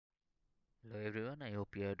Hello everyone, I hope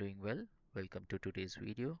you are doing well. Welcome to today's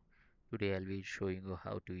video. Today I'll be showing you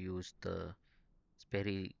how to use the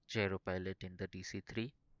Sperry GYROPILOT in the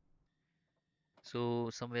DC3. So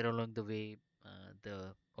somewhere along the way,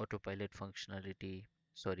 the autopilot functionality,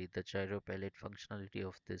 sorry, the gyropilot functionality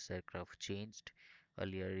of this aircraft changed.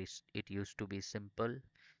 Earlier it used to be simple.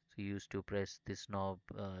 So you used to press this knob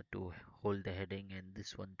to hold the heading and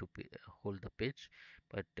this one to hold the pitch.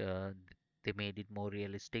 But they made it more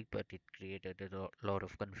realistic, but it created a lot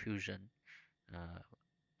of confusion uh,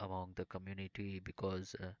 among the community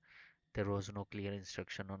because there was no clear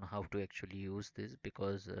instruction on how to actually use this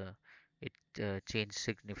because it changed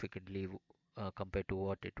significantly compared to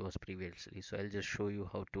what it was previously. So I'll just show you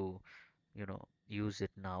how to, use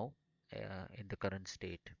it now in the current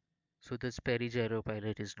state. So the Sperry Gyro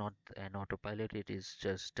Pilot is not an autopilot, it is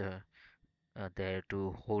just there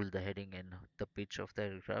to hold the heading and the pitch of the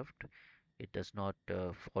aircraft. It does not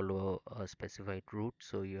follow a specified route,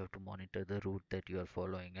 so you have to monitor the route that you are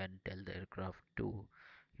following and tell the aircraft to,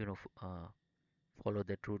 you know, f- uh, follow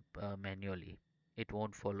that route manually. It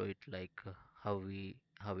won't follow it like how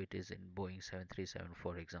it is in Boeing 737,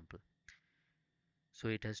 for example. So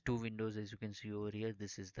it has two windows, as you can see over here.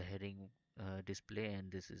 This is the heading display,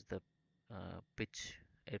 and this is the pitch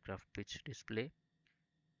aircraft pitch display.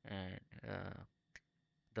 And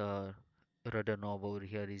the rudder knob over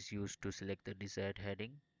here is used to select the desired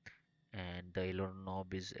heading, and the aileron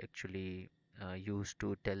knob is actually used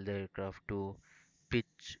to tell the aircraft to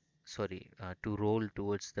pitch, to roll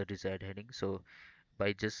towards the desired heading. So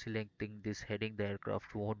by just selecting this heading, the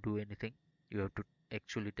aircraft won't do anything. You have to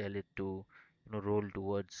actually tell it to, roll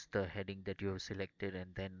towards the heading that you have selected, and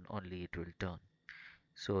then only it will turn.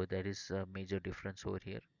 So there is a major difference over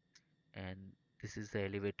here. And this is the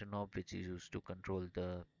elevator knob, which is used to control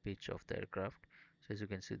the pitch of the aircraft. So as you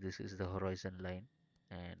can see, this is the horizon line,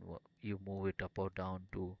 and you move it up or down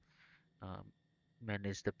to um,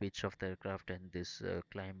 manage the pitch of the aircraft, and this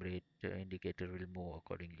climb rate indicator will move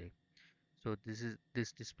accordingly. So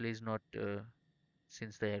this display is not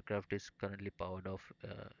since the aircraft is currently powered off,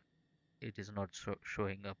 it is not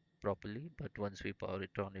showing up properly. But once we power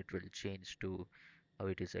it on, it will change to how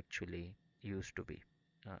it is actually used to be,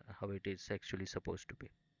 how it is actually supposed to be.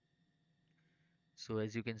 So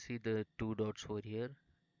as you can see, the two dots over here,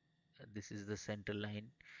 this is the center line,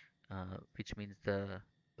 which means the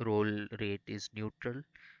roll rate is neutral,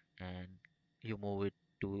 and you move it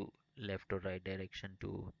to left or right direction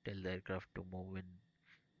to tell the aircraft to move in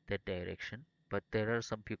that direction. But there are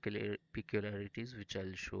some peculiarities which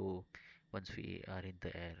I'll show once we are in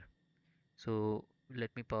the air. So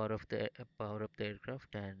let me power up the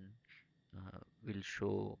aircraft, and we'll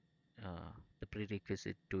show the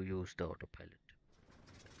prerequisite to use the autopilot.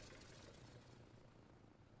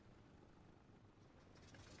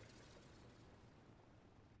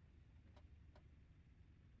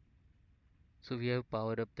 So we have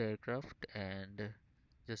powered up the aircraft, and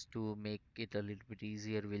just to make it a little bit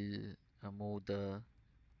easier, we'll move the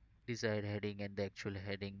desired heading and the actual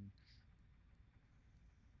heading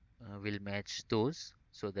will match those,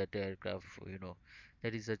 so that the aircraft,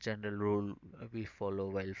 there is a general rule we follow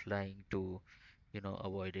while flying to,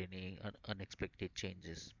 avoid any unexpected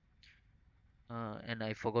changes. And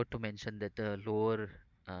I forgot to mention that the lower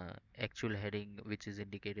actual heading, which is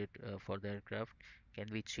indicated for the aircraft, can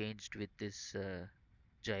be changed with this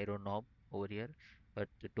gyro knob over here. But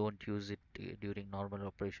don't use it during normal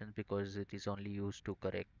operations, because it is only used to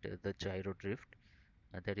correct the gyro drift.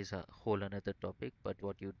 That is a whole another topic. But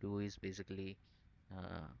what you do is basically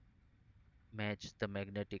uh, match the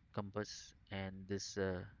magnetic compass and this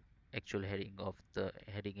actual heading of the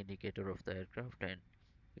heading indicator of the aircraft, and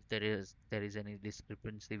if there is any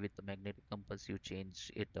discrepancy with the magnetic compass, you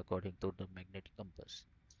change it according to the magnetic compass.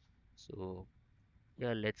 So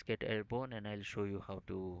yeah, let's get airborne, and I'll show you how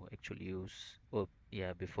to actually use. Oh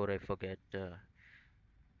yeah, before I forget,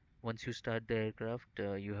 once you start the aircraft,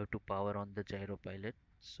 you have to power on the gyro pilot.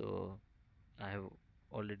 So I have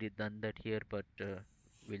already done that here, but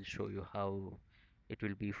we'll show you how it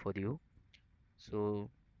will be for you. So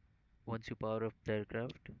once you power up the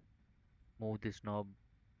aircraft, move this knob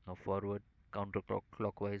forward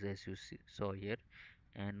counterclockwise, as you saw here,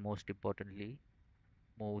 and most importantly,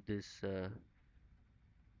 move this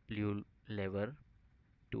blue lever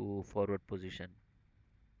to forward position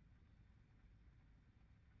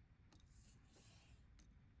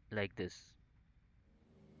like this.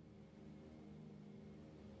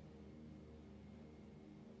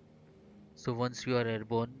 So once you are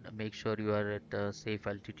airborne, make sure you are at a safe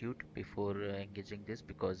altitude before engaging this,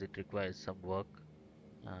 because it requires some work.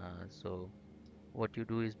 So what you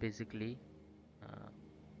do is basically uh,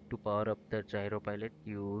 to power up the gyropilot,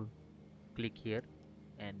 you click here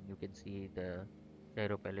and you can see the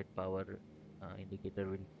gyropilot power indicator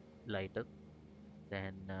will light up.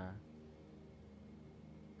 Then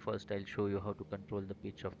first I'll show you how to control the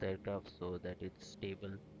pitch of the aircraft so that it's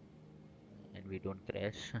stable and we don't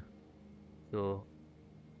crash. So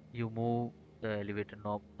you move the elevator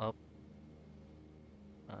knob up,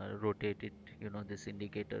 rotate it, this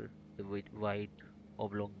indicator, the white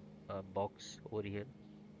oblong box over here.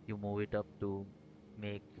 You move it up to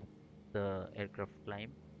make the aircraft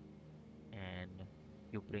climb, and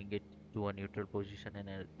you bring it to a neutral position, and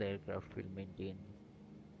the aircraft will maintain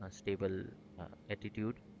a stable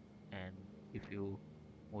attitude. And if you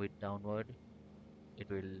move it downward, it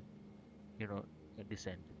will,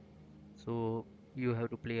 descend. So you have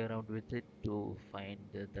to play around with it to find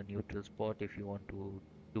the neutral spot if you want to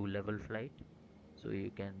do level flight. So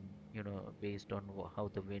you can, based on how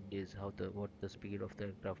the wind is, how the what the speed of the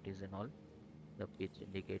aircraft is and all, the pitch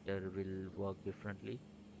indicator will work differently.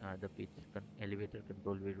 The elevator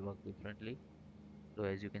control will work differently. So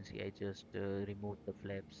as you can see, I just removed the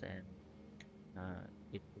flaps and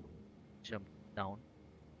it jumped down.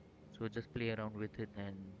 So just play around with it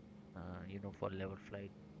and for level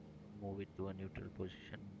flight, move it to a neutral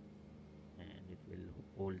position and it will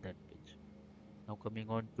hold that pitch. Now coming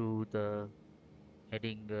on to the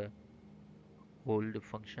heading hold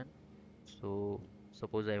function. So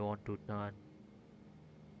suppose I want to turn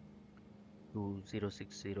to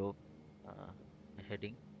 060 uh,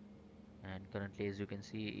 heading, and currently as you can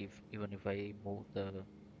see, if even if I move the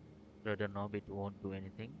rudder knob, it won't do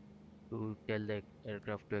anything. To tell the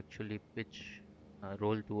aircraft to actually pitch,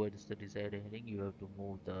 roll towards the desired heading, you have to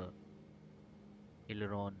move the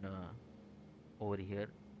aileron over here,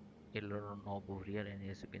 aileron knob over here, and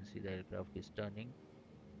as you can see, the aircraft is turning,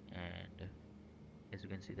 and as you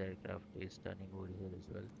can see, the aircraft is turning over here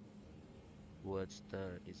as well towards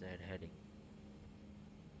the desired heading.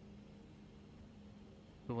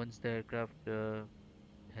 So once the aircraft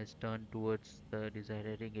has turned towards the desired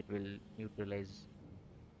heading, it will neutralize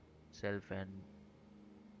itself and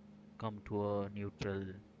come to a neutral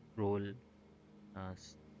roll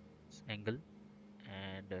angle,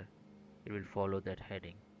 and it will follow that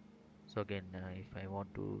heading. So again, if I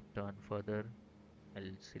want to turn further,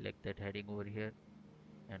 I'll select that heading over here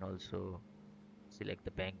and also select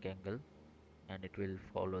the bank angle, and it will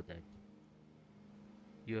follow that.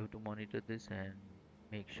 You have to monitor this and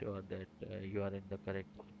make sure that you are in the correct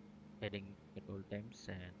heading at all times,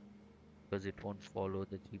 and because it won't follow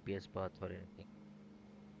the GPS path or anything.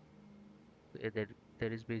 So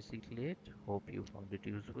that is basically it. Hope you found it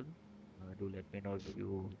useful. Do let me know if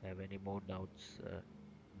you have any more doubts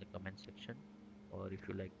in the comment section, or if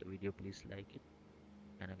you like the video, please like it.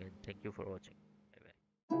 And again, thank you for watching.